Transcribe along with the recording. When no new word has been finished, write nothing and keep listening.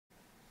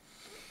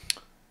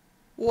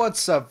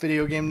What's up,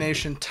 Video Game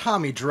Nation?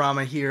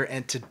 TommyDrama here,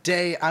 and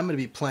today I'm going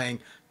to be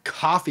playing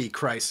Coffee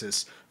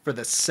Crisis for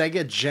the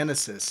Sega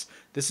Genesis.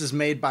 This is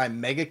made by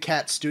Mega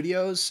Cat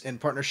Studios in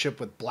partnership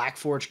with Black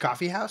Forge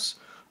Coffee House.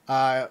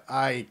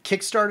 I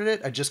kickstarted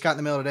it. I just got in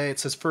the mail today. It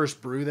says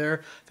first brew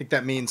there. I think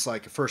that means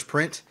like first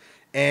print.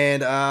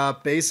 And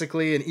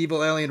basically an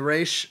evil alien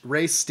race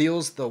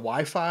steals the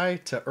Wi-Fi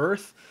to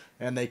Earth,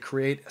 and they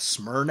create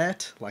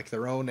Smurnet, like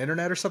their own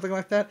internet or something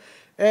like that.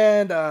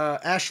 And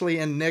Ashley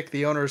and Nick,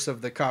 the owners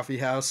of the coffee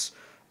house,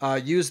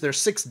 use their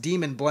 6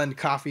 demon blend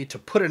coffee to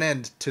put an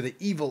end to the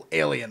evil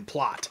alien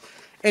plot.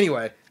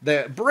 Anyway,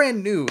 the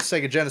brand new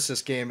Sega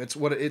Genesis game, it's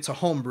a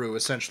homebrew,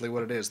 essentially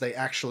what it is. They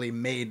actually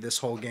made this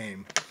whole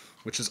game,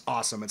 which is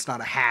awesome. It's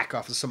not a hack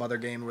off of some other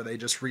game where they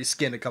just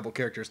reskinned a couple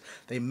characters.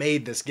 They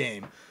made this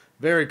game.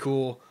 Very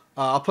cool.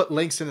 I'll put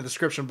links in the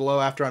description below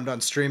after I'm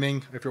done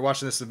streaming. If you're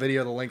watching this in the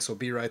video, the links will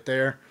be right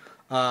there.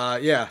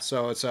 Yeah,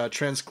 so it's a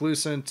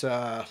translucent,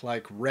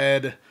 like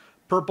red,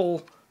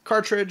 purple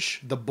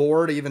cartridge. The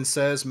board even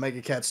says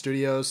Mega Cat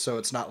Studios, so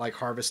it's not like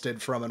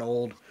harvested from an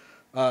old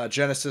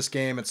Genesis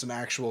game. It's an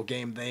actual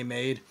game they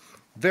made.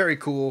 Very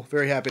cool.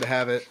 Very happy to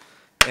have it.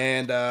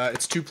 And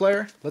it's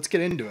 2-player. Let's get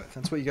into it.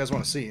 That's what you guys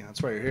want to see.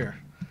 That's why you're here.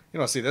 You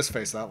don't see this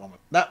face that long.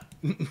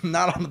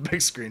 Not on the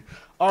big screen.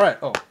 All right.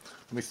 Oh,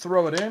 let me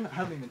throw it in. I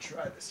haven't even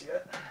tried this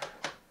yet.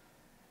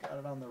 Got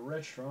it on the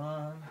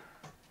Retron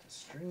to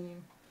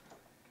stream.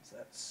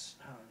 That's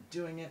how I'm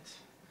doing it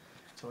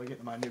until I get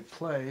to my new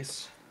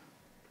place.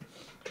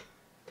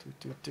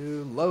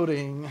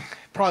 Loading.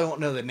 Probably won't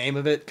know the name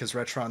of it because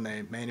Retron,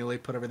 they manually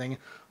put everything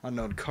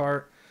unknown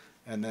cart.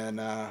 And then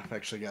I've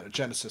actually got a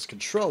Genesis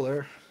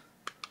controller.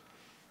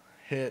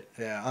 Hit.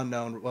 Yeah,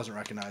 unknown, wasn't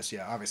recognized.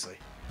 Yeah, obviously.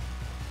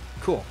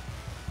 Cool.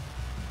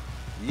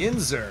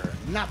 Yinzer.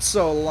 Not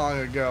so long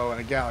ago in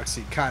a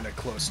galaxy kind of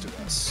close to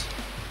us,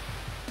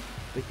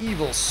 the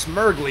evil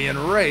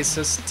Smurglian race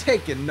has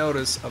taken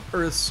notice of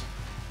Earth's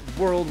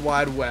World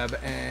Wide Web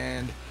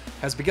and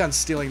has begun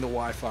stealing the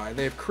Wi-Fi.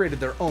 They have created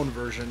their own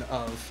version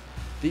of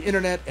the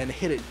internet and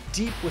hid it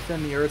deep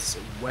within the Earth's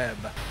web.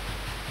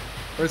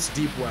 Earth's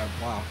deep web,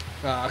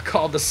 wow.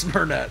 Called the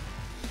Smurnet.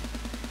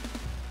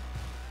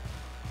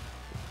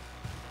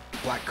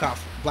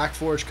 Black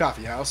Forge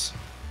Coffee House.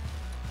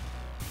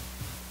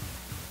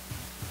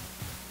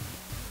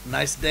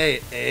 Nice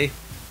day, eh?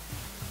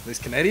 These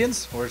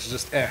Canadians? Or it's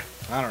just I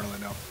don't really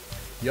know.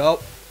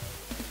 Yup.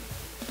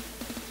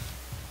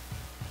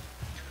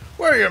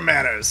 Where are your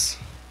manners?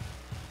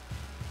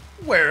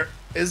 Where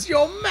is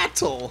your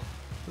metal?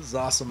 This is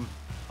awesome.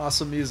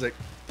 Awesome music.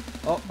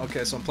 Oh,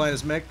 okay, so I'm playing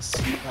as mix.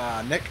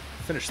 Nick,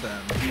 finish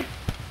them.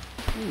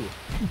 Ooh.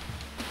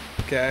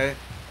 Okay,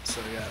 so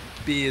you got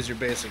B is your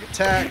basic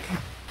attack.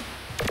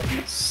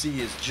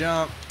 C is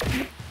jump.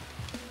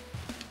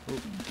 Ooh,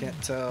 can't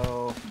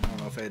tell. I don't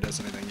know if A does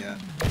anything yet.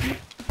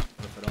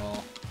 If at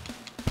all.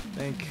 I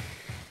think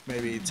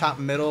maybe top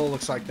middle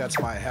looks like that's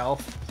my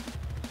health.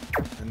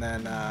 And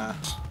then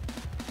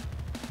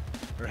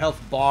her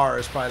health bar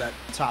is probably that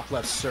top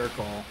left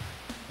circle.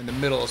 In the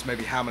middle is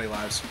maybe how many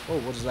lives. Oh,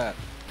 what is that?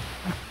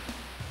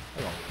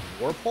 Like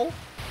a warp hole?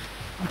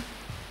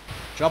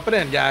 Jumping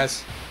in,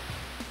 guys.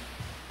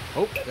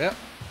 Oh, yep.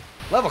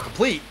 Level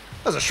complete.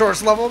 That's the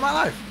shortest level of my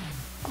life.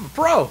 I'm a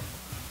pro.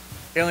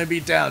 Alien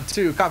beatdown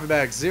 2, coffee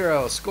bag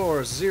 0,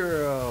 score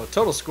 0,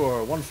 total score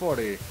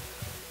 140.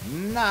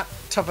 Not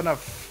tough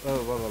enough.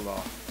 Oh, blah, blah,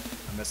 blah.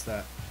 I missed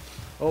that.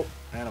 Oh,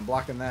 and I'm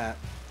blocking that.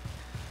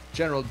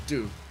 General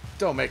Duke,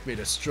 don't make me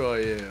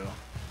destroy you.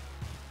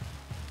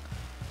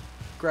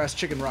 Grass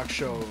Chicken Rock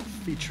Show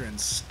featuring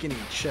Skinny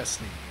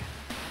Chesney.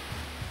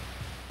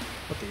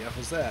 What the F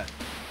was that?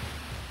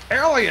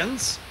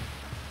 Aliens?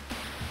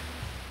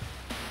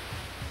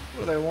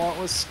 What do they want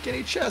with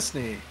Skinny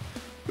Chesney?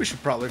 We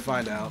should probably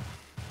find out.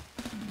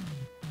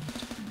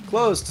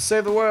 Close to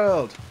save the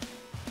world.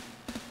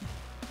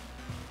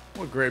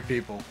 What great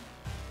people.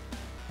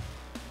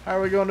 How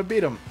are we going to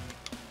beat them?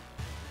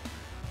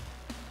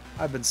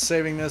 I've been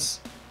saving this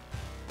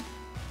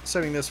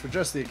for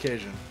just the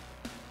occasion.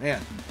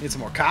 Man, need some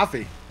more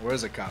coffee. Where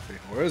is it, coffee?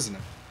 Where isn't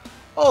it?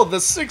 Oh,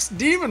 the 6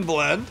 demon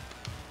blend.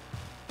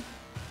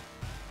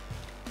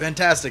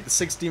 Fantastic, the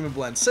 6 demon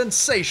blend.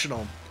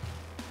 Sensational.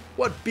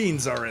 What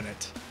beans are in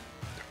it?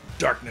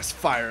 Darkness,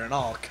 fire, and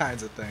all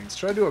kinds of things.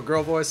 Should I do a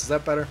girl voice? Is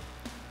that better?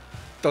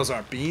 Those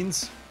aren't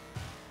beans.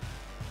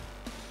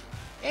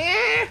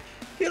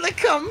 Here they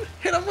come.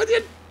 Hit them,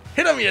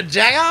 you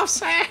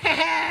jagoffs.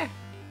 I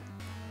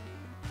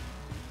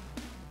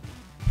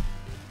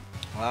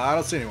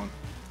don't see anyone.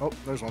 Oh,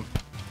 there's one.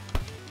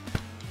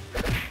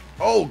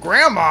 Oh,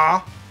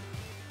 Grandma!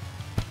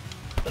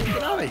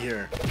 Get out of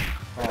here.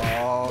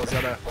 Oh, is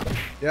that a...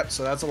 Yep,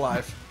 so that's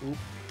alive.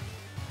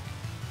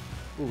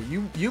 Ooh,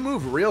 you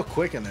move real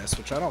quick in this,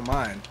 which I don't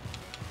mind.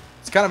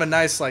 It's kind of a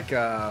nice, like,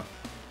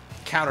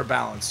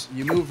 counterbalance.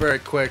 You move very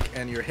quick,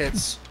 and your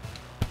hits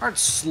aren't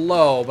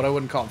slow, but I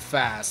wouldn't call them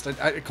fast.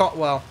 I call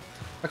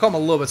them a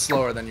little bit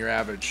slower than your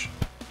average.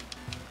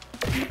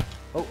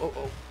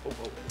 Oh,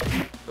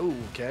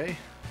 okay.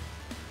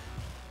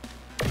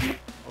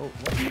 Oh,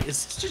 what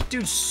is this just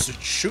dude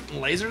shooting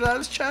lasers out of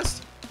his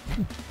chest?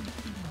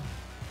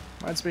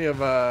 Reminds me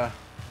of,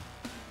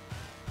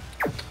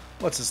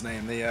 what's his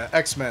name? The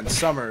X-Men,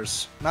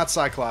 Summers. Not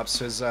Cyclops,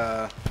 his,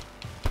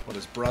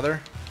 his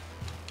brother?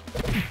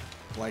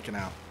 Blanking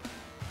out.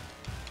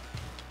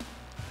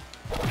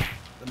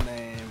 The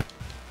name.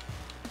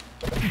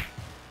 Okay,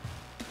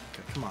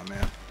 come on,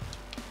 man.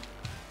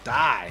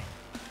 Die!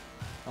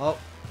 Oh,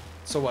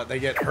 so what? They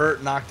get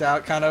hurt, knocked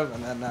out, kind of,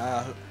 and then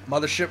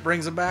Mothership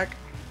brings them back?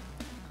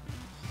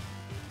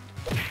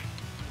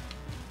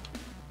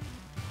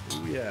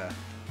 Ooh, yeah.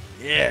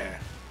 Yeah!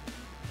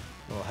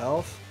 A little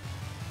health.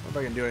 I don't know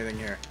if I can do anything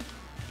here.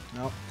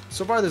 No.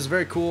 So far, this is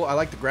very cool. I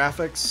like the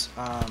graphics.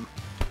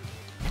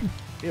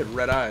 He had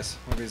red eyes.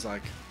 What if he's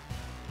like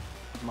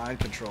mind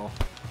control?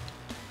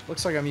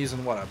 Looks like I'm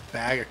using, what, a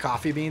bag of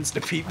coffee beans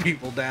to beat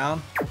people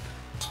down?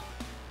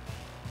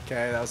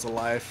 Okay, that was the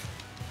life.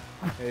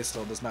 It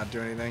still does not do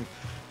anything.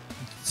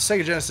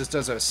 Sega Genesis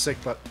does have a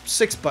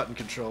 6-button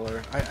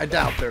controller. I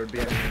doubt there would be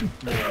anything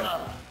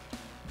more.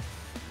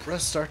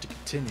 Press start to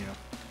continue.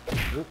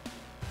 Oop.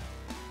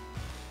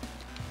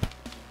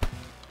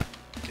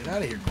 Get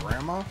out of here,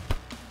 Grandma.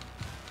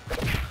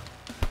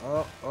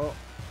 Oh.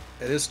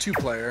 It is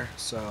 2-player,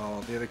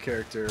 so the other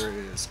character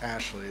is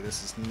Ashley.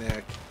 This is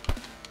Nick.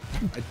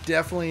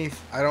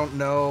 I don't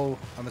know.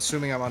 I'm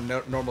assuming I'm on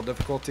normal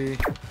difficulty.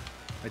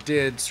 I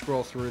did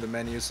scroll through the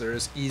menus. There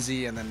is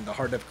easy, and then the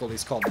hard difficulty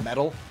is called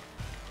metal.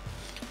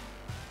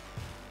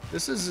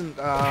 This isn't,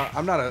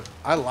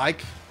 I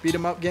like beat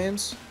 'em up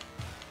games.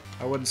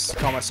 I wouldn't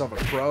call myself a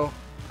pro.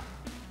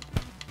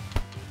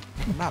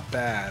 I'm not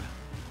bad.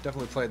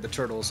 Definitely played the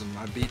Turtles, and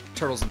I beat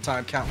Turtles in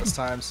Time countless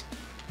times.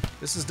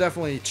 This is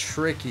definitely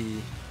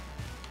tricky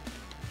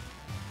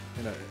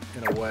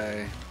in a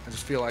way. I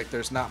just feel like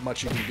there's not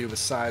much you can do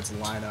besides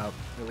line up,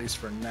 at least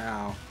for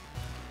now.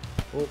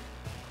 Oh.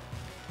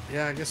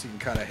 Yeah, I guess you can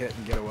kind of hit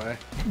and get away.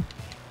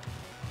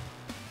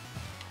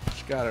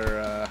 She got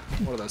her,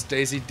 what are those,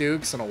 Daisy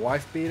Dukes and a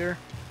wife beater?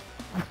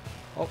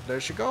 Oh,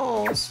 there she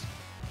goes.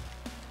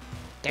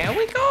 There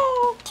we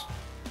go.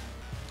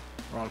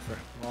 Wrong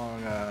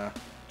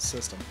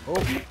system.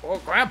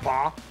 Oh,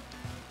 Grandpa.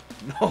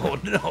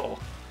 No.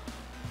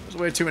 There's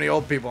way too many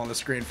old people on the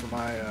screen for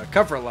my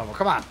comfort level.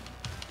 Come on.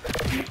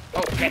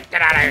 Oh, get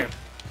out of here.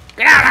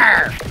 Get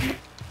out of here.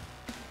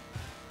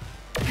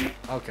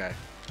 Okay.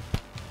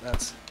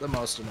 That's the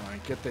most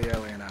annoying. Get the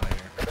alien out of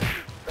here.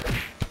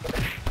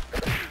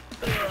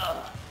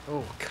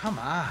 Oh, come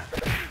on.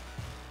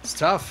 It's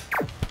tough.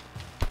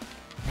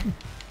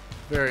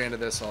 Very end of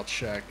this, I'll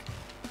check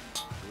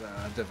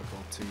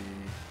difficulty.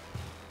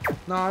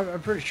 No, I'm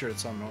pretty sure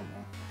it's on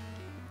normal.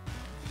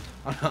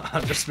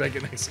 I'm just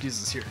making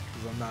excuses here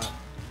because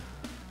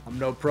I'm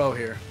no pro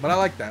here. But I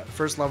like that.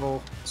 First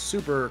level,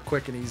 super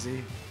quick and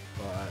easy,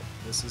 but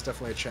this is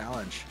definitely a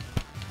challenge.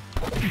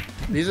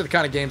 These are the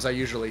kind of games I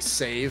usually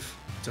save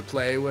to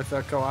play with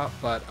a co-op,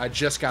 but I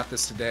just got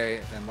this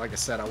today, and like I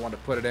said, I wanted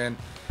to put it in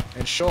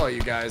and show all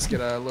you guys,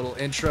 get a little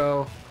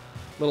intro,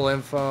 little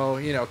info,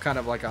 you know, kind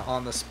of like a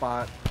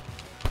on-the-spot,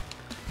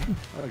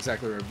 not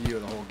exactly a review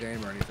of the whole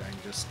game or anything,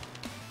 just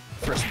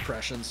first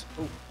impressions.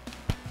 Ooh.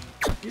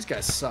 These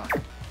guys suck.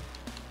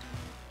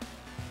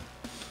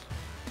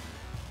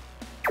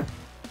 That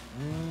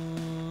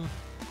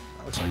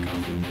looks like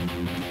coffee.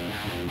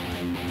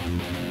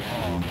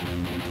 Oh.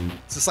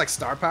 Is this like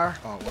Star Power?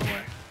 Oh, one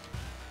way.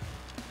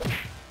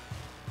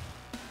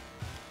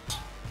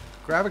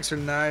 Graphics are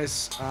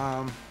nice.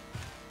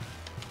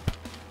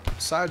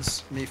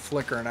 Besides me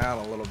flickering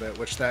out a little bit,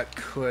 which that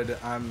could,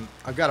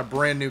 I've got a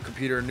brand new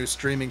computer, new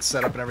streaming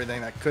setup and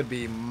everything. That could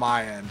be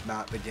my end,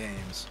 not the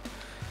game's.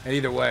 And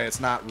either way,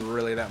 it's not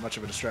really that much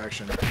of a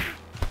distraction.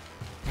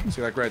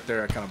 See, like right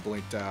there, I kind of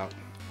blinked out.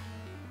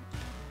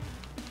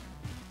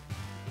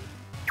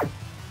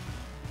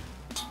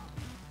 Was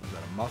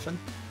that a muffin?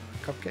 A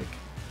cupcake?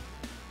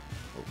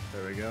 Oh,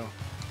 there we go.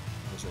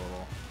 That was a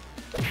little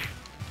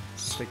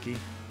sticky.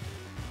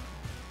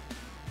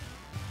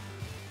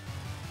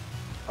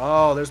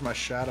 Oh, there's my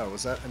shadow.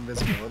 Was that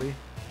invisibility?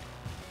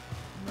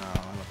 No, I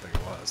don't think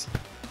it was.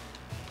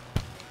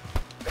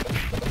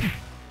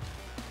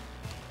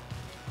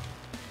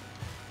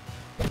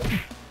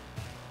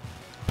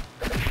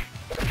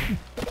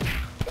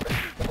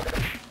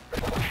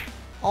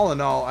 All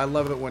in all, I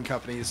love it when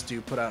companies do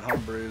put out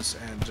homebrews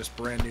and just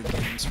brand new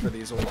games for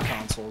these old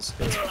consoles.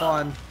 It's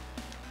fun.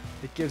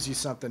 It gives you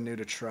something new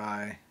to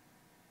try.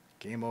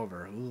 Game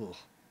over. Ooh.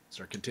 Is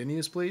there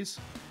continues, please?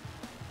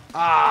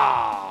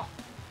 Ah!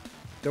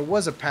 There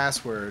was a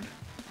password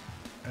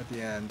at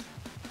the end.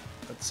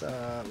 Let's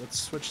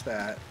switch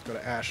that. Go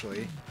to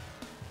Ashley.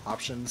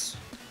 Options.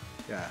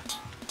 Yeah.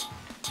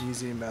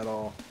 Easy,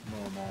 metal,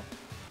 normal.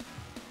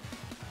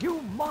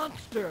 You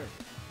monster!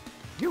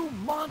 You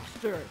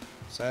monster!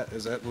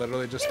 Is that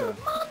literally just you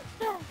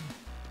monster!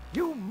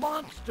 You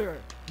monster!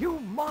 You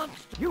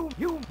monster! You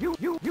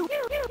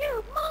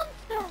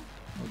monster!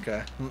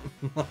 Okay.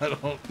 I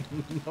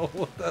don't know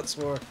what that's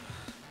for.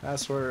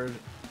 Password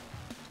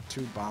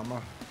to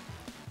Obama.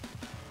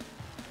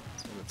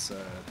 That's what it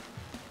said.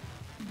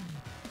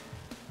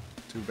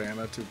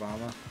 Tubama,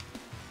 Tubama.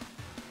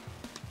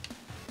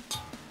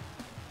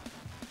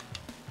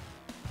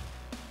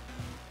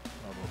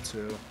 Level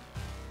 2.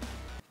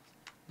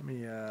 Let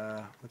me,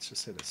 let's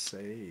just hit a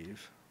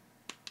save.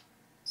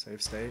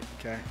 Save state,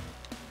 okay.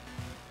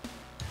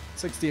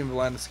 16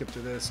 blend, skip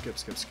through this, skip,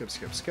 skip, skip,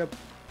 skip, skip.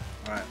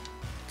 Alright.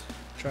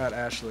 Try it,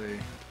 Ashley.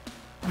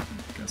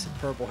 Got some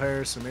purple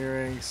hair, some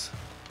earrings.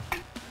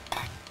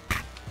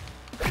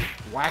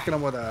 Whacking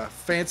them with a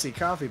fancy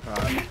coffee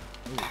pot. Ooh,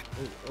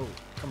 ooh, ooh,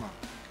 come on.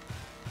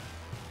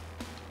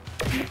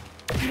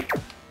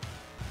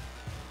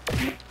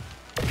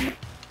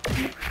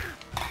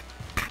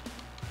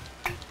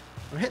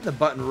 I'm hitting the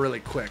button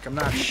really quick. I'm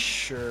not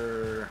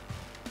sure.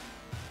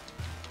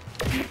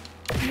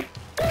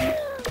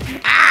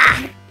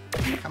 Ah!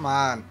 Come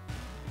on.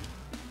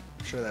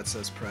 I'm sure that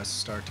says press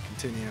start to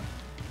continue.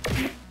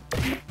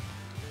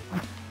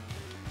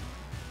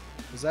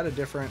 Is that a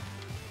different?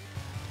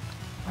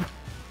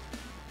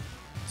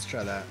 Let's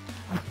try that.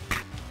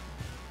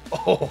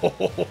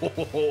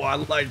 Oh, I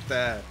like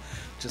that.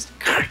 Just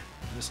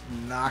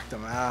knocked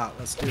them out.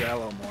 Let's do that a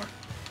little more.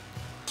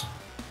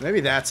 Maybe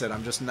that's it.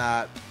 I'm just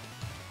not.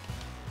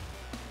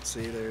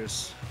 See,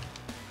 there's.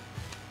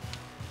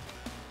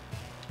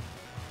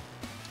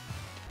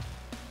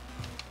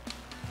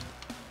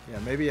 Yeah,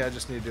 maybe I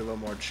just need to do a little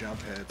more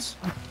jump hits.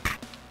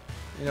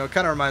 You know, it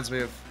kind of reminds me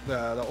of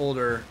the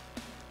older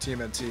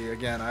TMNT.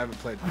 Again, I haven't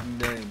played a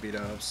million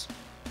beat-ups.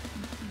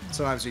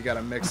 Sometimes you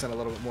gotta mix in a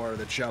little bit more of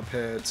the jump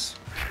hits,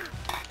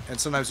 and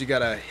sometimes you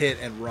gotta hit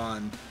and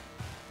run.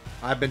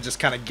 I've been just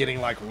kind of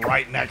getting like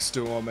right next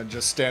to him and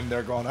just standing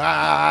there going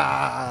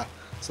ah.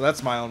 So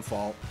that's my own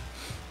fault.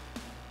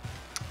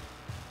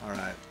 All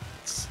right,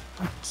 let's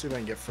see if I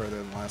can get further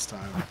than last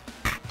time.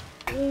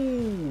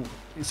 Ooh,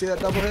 you see that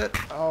double hit?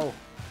 Oh.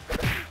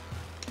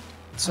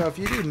 So if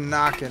you do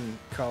knock and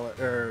call it,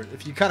 or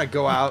if you kind of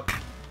go out.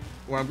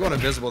 When I'm going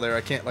invisible there,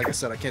 I can't, like I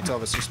said, I can't tell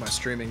if it's just my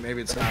streaming.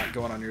 Maybe it's not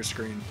going on your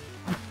screen.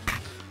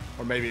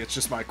 Or maybe it's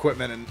just my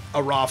equipment and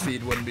a raw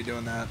feed wouldn't be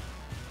doing that.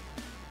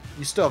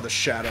 You still have the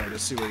shadow to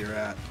see where you're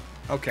at.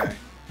 Okay.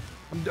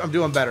 I'm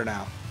doing better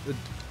now.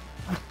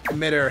 The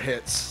mid-air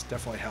hits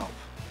definitely help.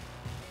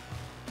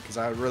 Because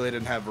I really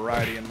didn't have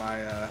variety in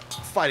my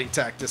fighting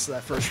tactics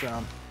that first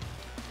round.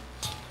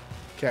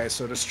 Okay,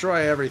 so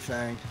destroy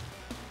everything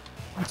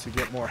to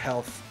get more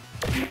health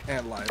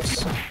and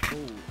lives.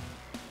 Ooh.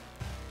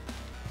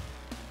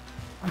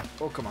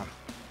 Oh, come on.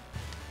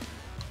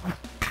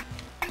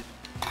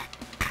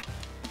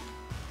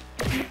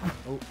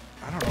 Oh,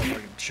 I don't know if I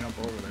can jump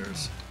over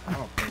theirs. I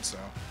don't think so.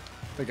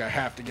 I think I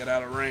have to get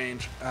out of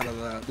range, out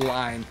of the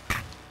line.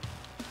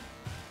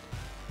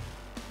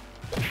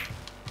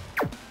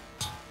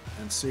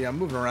 And see, I'm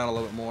moving around a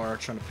little bit more,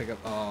 trying to pick up...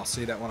 Oh,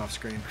 see that one off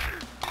screen.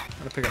 I'm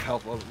trying to pick up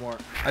health a little bit more.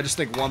 I just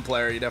think one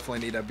player, you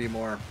definitely need to be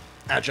more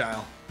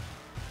agile.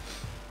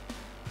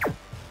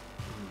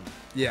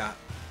 Yeah.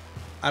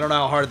 I don't know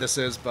how hard this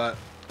is, but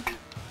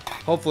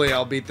hopefully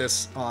I'll beat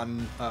this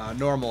on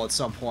normal at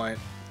some point.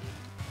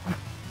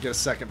 Get a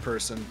second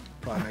person,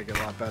 probably make it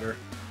a lot better.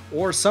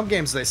 Or some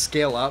games they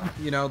scale up,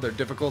 you know, their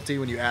difficulty.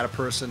 When you add a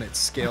person, it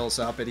scales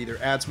up. It either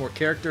adds more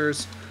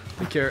characters,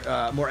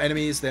 more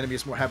enemies, the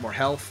enemies have more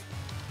health.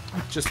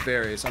 Just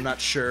varies. I'm not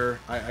sure.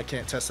 I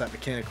can't test that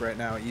mechanic right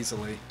now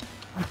easily.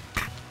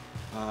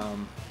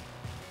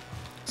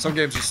 Some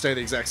games just stay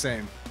the exact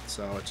same,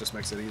 so it just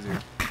makes it easier.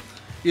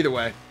 Either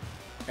way.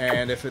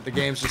 And if the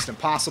game's just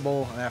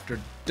impossible, and after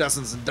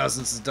dozens and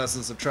dozens and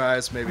dozens of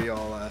tries, maybe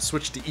I'll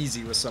switch to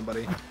easy with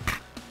somebody.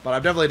 But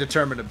I'm definitely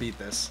determined to beat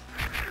this.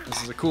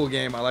 This is a cool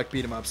game. I like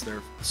beat 'em ups.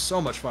 They're so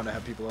much fun to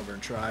have people over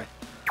and try.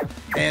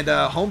 And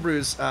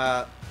homebrews,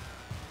 a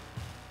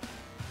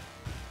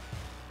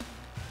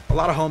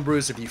lot of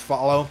homebrews, if you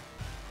follow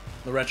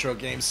the retro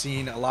game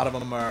scene, a lot of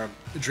them are...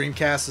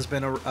 Dreamcast has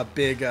been a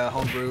big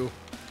homebrew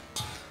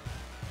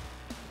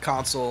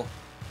console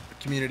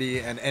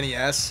community, and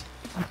NES.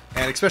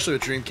 And especially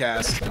with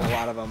Dreamcast,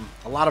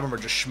 a lot of them are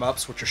just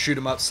shmups, which are shoot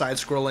 'em up,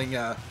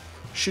 side-scrolling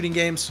shooting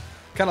games,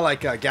 kind of like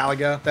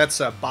Galaga.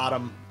 That's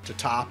bottom to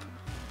top,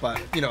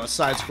 but you know, a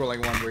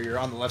side-scrolling one where you're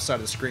on the left side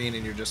of the screen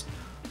and you're just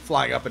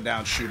flying up and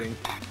down shooting,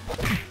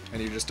 and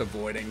you're just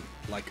avoiding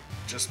like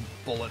just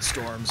bullet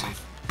storms of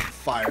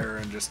fire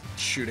and just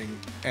shooting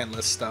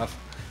endless stuff.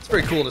 It's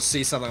very cool to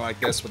see something like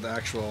this with the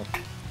actual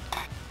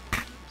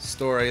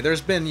story.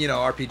 There's been, you know,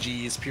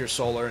 RPGs, Pure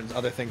Solar, and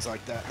other things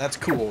like that. That's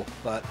cool,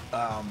 but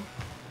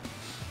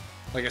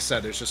like I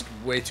said, there's just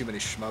way too many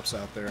shmups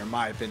out there, in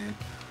my opinion.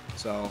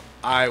 So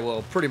I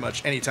will pretty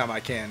much, anytime I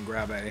can,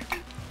 grab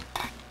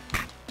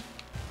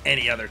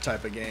any other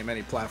type of game,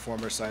 any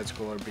platformer,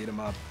 side-scroller, beat 'em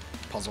up,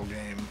 puzzle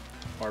game,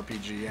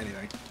 RPG,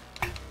 anything.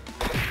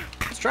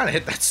 I was trying to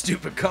hit that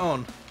stupid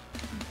cone.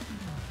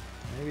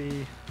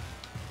 Maybe...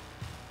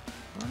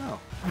 I don't know.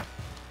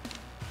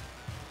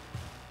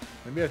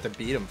 Maybe I have to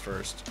beat him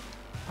first.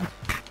 I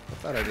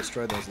thought I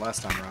destroyed those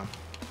last time around.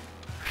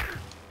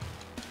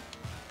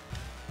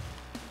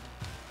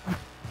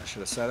 I should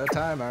have set a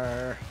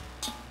timer.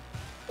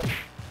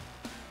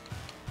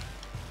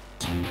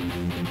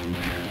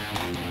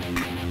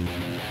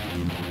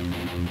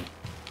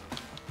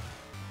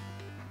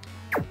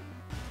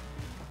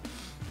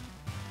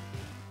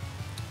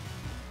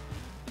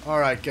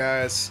 Alright,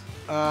 guys.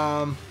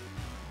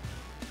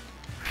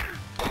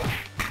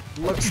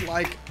 Looks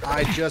like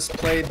I just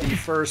played the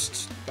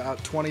first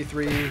about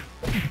 23...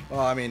 Well,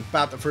 I mean,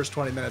 about the first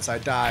 20 minutes I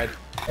died.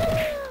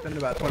 Been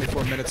about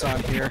 24 minutes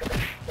on here.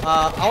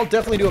 I'll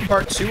definitely do a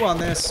part 2 on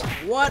this.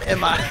 What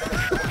am I...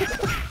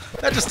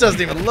 That just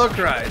doesn't even look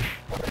right.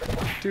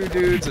 Two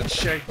dudes and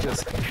chick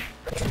just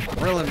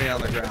drilling me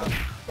on the ground.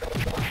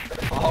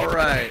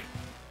 Alright.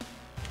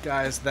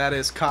 Guys, that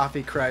is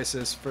Coffee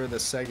Crisis for the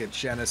Sega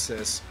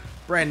Genesis.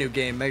 Brand new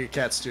game, Mega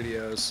Cat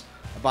Studios.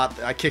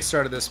 I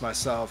kickstarted this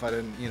myself. I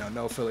didn't,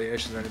 no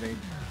affiliations or anything.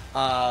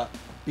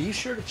 Be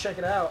sure to check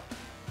it out.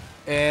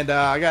 And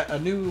I got a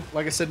new,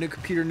 like I said, new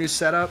computer, new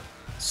setup.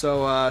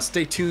 So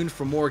stay tuned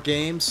for more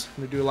games.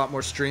 I'm going to do a lot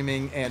more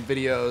streaming and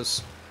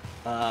videos.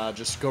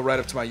 Just go right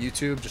up to my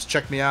YouTube. Just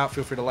check me out.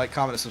 Feel free to like,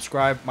 comment, and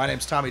subscribe. My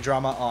name's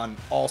TommyDrama on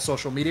all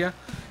social media.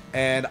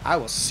 And I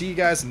will see you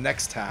guys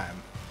next time.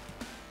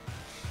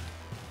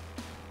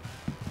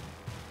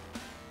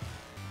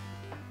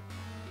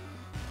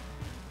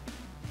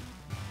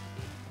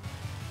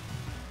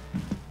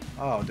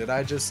 Oh, did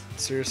I just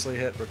seriously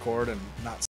hit record and not